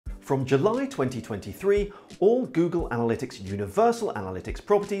From July 2023, all Google Analytics Universal Analytics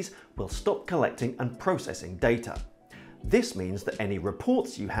properties will stop collecting and processing data. This means that any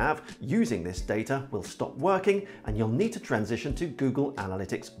reports you have using this data will stop working and you'll need to transition to Google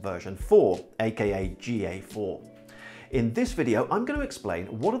Analytics version 4, aka GA4. In this video, I'm going to explain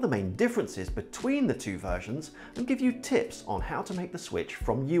what are the main differences between the two versions and give you tips on how to make the switch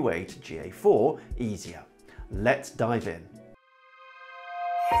from UA to GA4 easier. Let's dive in.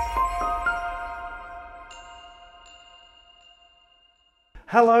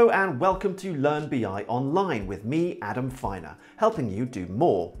 Hello and welcome to Learn BI Online with me, Adam Finer, helping you do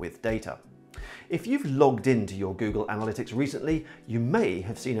more with data. If you've logged into your Google Analytics recently, you may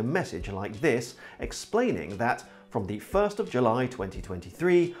have seen a message like this explaining that from the 1st of July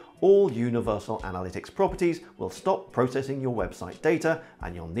 2023, all Universal Analytics properties will stop processing your website data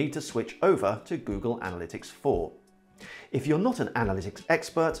and you'll need to switch over to Google Analytics 4. If you're not an analytics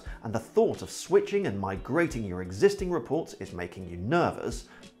expert and the thought of switching and migrating your existing reports is making you nervous,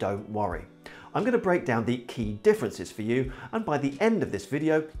 don't worry. I'm going to break down the key differences for you, and by the end of this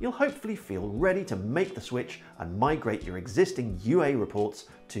video, you'll hopefully feel ready to make the switch and migrate your existing UA reports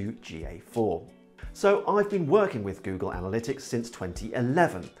to GA4. So I've been working with Google Analytics since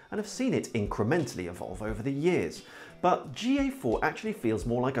 2011 and have seen it incrementally evolve over the years. But GA4 actually feels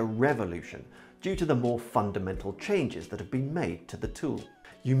more like a revolution due to the more fundamental changes that have been made to the tool.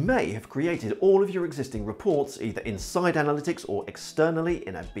 You may have created all of your existing reports either inside Analytics or externally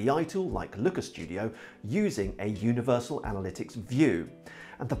in a BI tool like Looker Studio using a Universal Analytics view.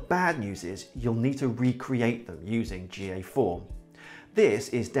 And the bad news is you'll need to recreate them using GA4. This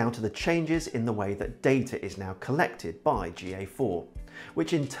is down to the changes in the way that data is now collected by GA4,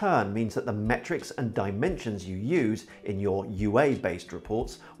 which in turn means that the metrics and dimensions you use in your UA-based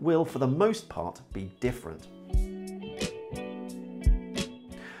reports will, for the most part, be different.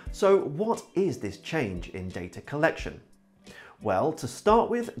 So what is this change in data collection? Well, to start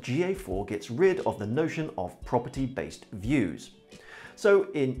with, GA4 gets rid of the notion of property-based views.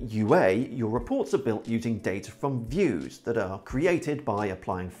 So in UA, your reports are built using data from views that are created by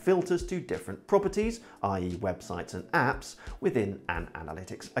applying filters to different properties, i.e. websites and apps, within an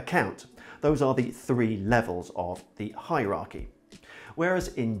analytics account. Those are the three levels of the hierarchy. Whereas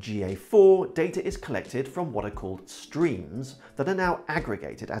in GA4, data is collected from what are called streams that are now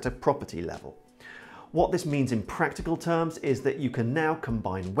aggregated at a property level. What this means in practical terms is that you can now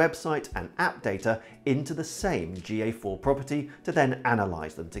combine website and app data into the same GA4 property to then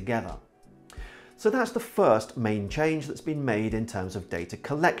analyze them together. So that's the first main change that's been made in terms of data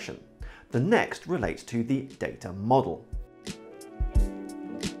collection. The next relates to the data model.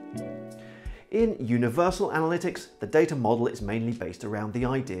 In Universal Analytics, the data model is mainly based around the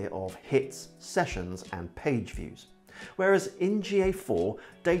idea of hits, sessions, and page views. Whereas in GA4,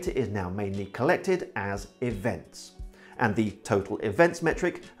 data is now mainly collected as events. And the total events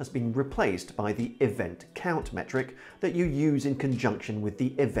metric has been replaced by the event count metric that you use in conjunction with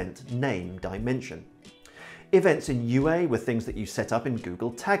the event name dimension. Events in UA were things that you set up in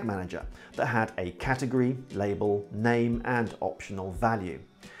Google Tag Manager that had a category, label, name, and optional value.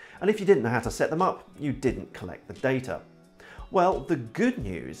 And if you didn't know how to set them up, you didn't collect the data. Well, the good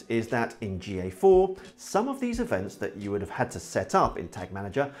news is that in GA4, some of these events that you would have had to set up in Tag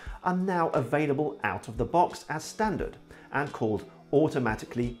Manager are now available out of the box as standard and called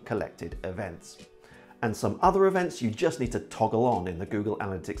automatically collected events. And some other events you just need to toggle on in the Google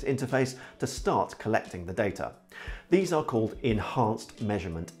Analytics interface to start collecting the data. These are called enhanced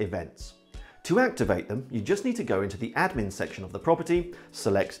measurement events. To activate them, you just need to go into the admin section of the property,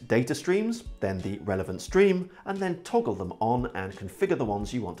 select data streams, then the relevant stream, and then toggle them on and configure the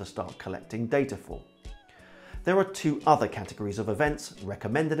ones you want to start collecting data for. There are two other categories of events,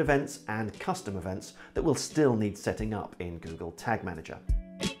 recommended events and custom events, that will still need setting up in Google Tag Manager.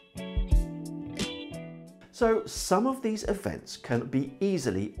 So some of these events can be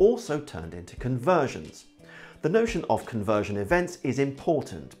easily also turned into conversions. The notion of conversion events is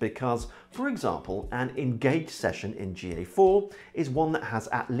important because, for example, an engaged session in GA4 is one that has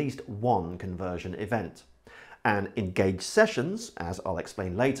at least one conversion event. And engaged sessions, as I'll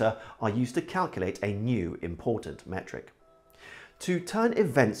explain later, are used to calculate a new important metric. To turn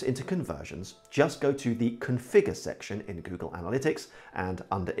events into conversions, just go to the Configure section in Google Analytics, and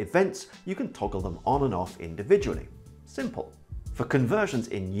under Events, you can toggle them on and off individually. Simple. For conversions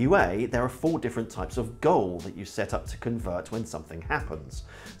in UA, there are 4 different types of goal that you set up to convert when something happens.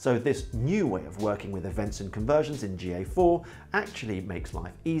 So this new way of working with events and conversions in GA4 actually makes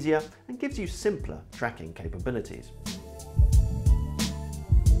life easier and gives you simpler tracking capabilities.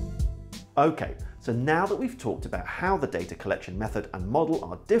 Okay, So now that we've talked about how the data collection method and model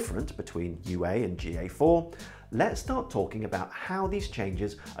are different between UA and GA4, let's start talking about how these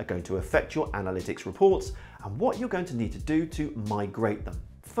changes are going to affect your analytics reports and what you're going to need to do to migrate them.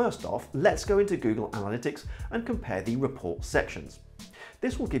 First off, let's go into Google Analytics and compare the report sections.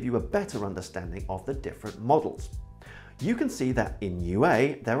 This will give you a better understanding of the different models. You can see that in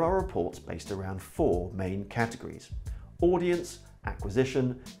UA, there are reports based around 4 main categories: audience,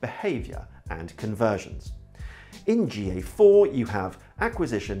 acquisition, behavior, and conversions. In GA4, you have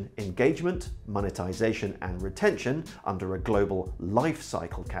acquisition, engagement, monetization, and retention under a global life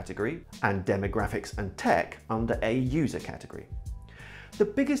cycle category, and demographics and tech under a user category. The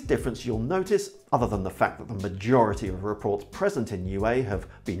biggest difference you'll notice, other than the fact that the majority of reports present in UA have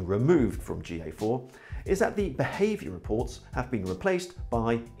been removed from GA4, is that the behavior reports have been replaced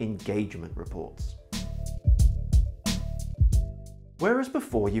by engagement reports. Whereas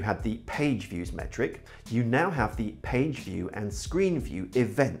before you had the page views metric, you now have the page view and screen view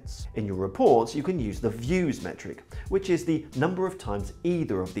events. In your reports, you can use the views metric, which is the number of times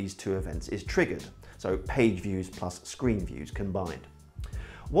either of these two events is triggered, so page views plus screen views combined.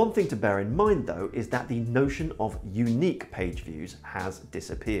 One thing to bear in mind though is that the notion of unique page views has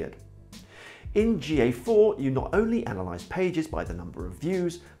disappeared. In GA4, you not only analyse pages by the number of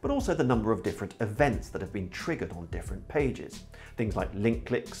views, but also the number of different events that have been triggered on different pages. Things like link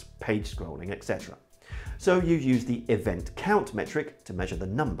clicks, page scrolling, etc. So you use the event count metric to measure the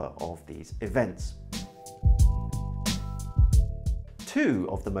number of these events. Two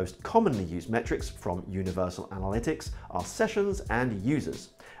of the most commonly used metrics from Universal Analytics are sessions and users,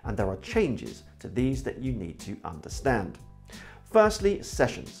 and there are changes to these that you need to understand. Firstly,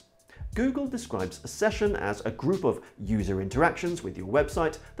 sessions. Google describes a session as a group of user interactions with your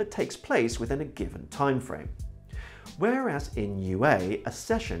website that takes place within a given time frame. Whereas in UA, a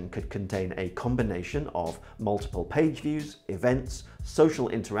session could contain a combination of multiple page views, events, social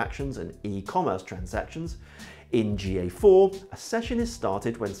interactions, and e-commerce transactions, in GA4, a session is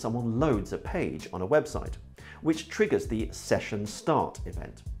started when someone loads a page on a website, which triggers the session start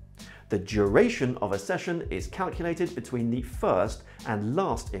event. The duration of a session is calculated between the first and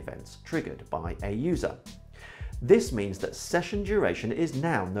last events triggered by a user. This means that session duration is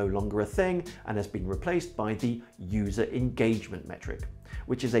now no longer a thing and has been replaced by the user engagement metric,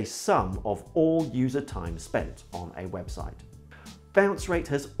 which is a sum of all user time spent on a website. Bounce rate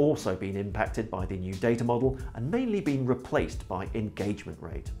has also been impacted by the new data model and mainly been replaced by engagement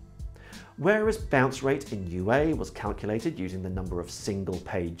rate. Whereas bounce rate in UA was calculated using the number of single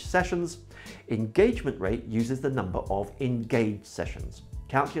page sessions, engagement rate uses the number of engaged sessions,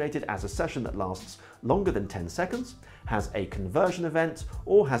 calculated as a session that lasts longer than 10 seconds, has a conversion event,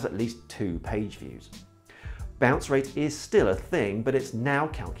 or has at least 2 page views. Bounce rate is still a thing, but it's now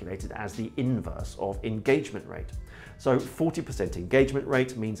calculated as the inverse of engagement rate. So 40% engagement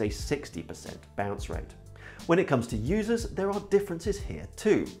rate means a 60% bounce rate. When it comes to users, there are differences here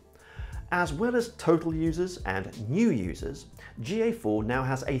too. As well as total users and new users, GA4 now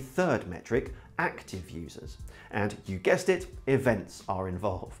has a third metric, active users. And you guessed it, events are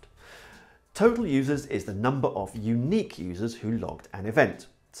involved. Total users is the number of unique users who logged an event,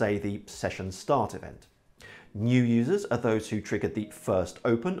 say the session start event. New users are those who triggered the first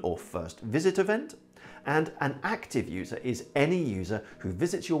open or first visit event. And an active user is any user who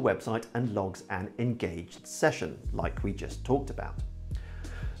visits your website and logs an engaged session, like we just talked about.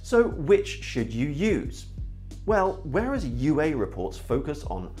 So which should you use? Well, whereas UA reports focus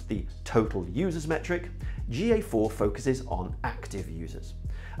on the total users metric, GA4 focuses on active users.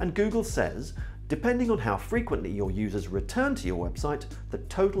 And Google says, depending on how frequently your users return to your website, the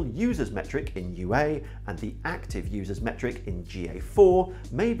total users metric in UA and the active users metric in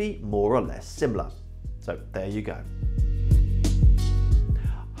GA4 may be more or less similar. So there you go.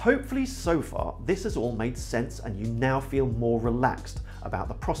 Hopefully so far this has all made sense and you now feel more relaxed about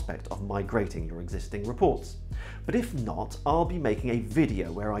the prospect of migrating your existing reports. But if not, I'll be making a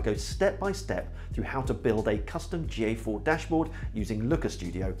video where I go step by step through how to build a custom GA4 dashboard using Looker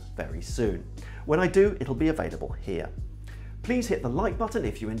Studio very soon. When I do, it'll be available here. Please hit the like button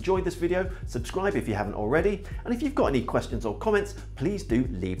if you enjoyed this video, subscribe if you haven't already, and if you've got any questions or comments, please do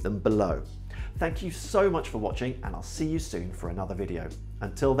leave them below. Thank you so much for watching, and I'll see you soon for another video.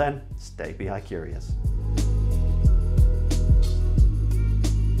 Until then, stay BI curious.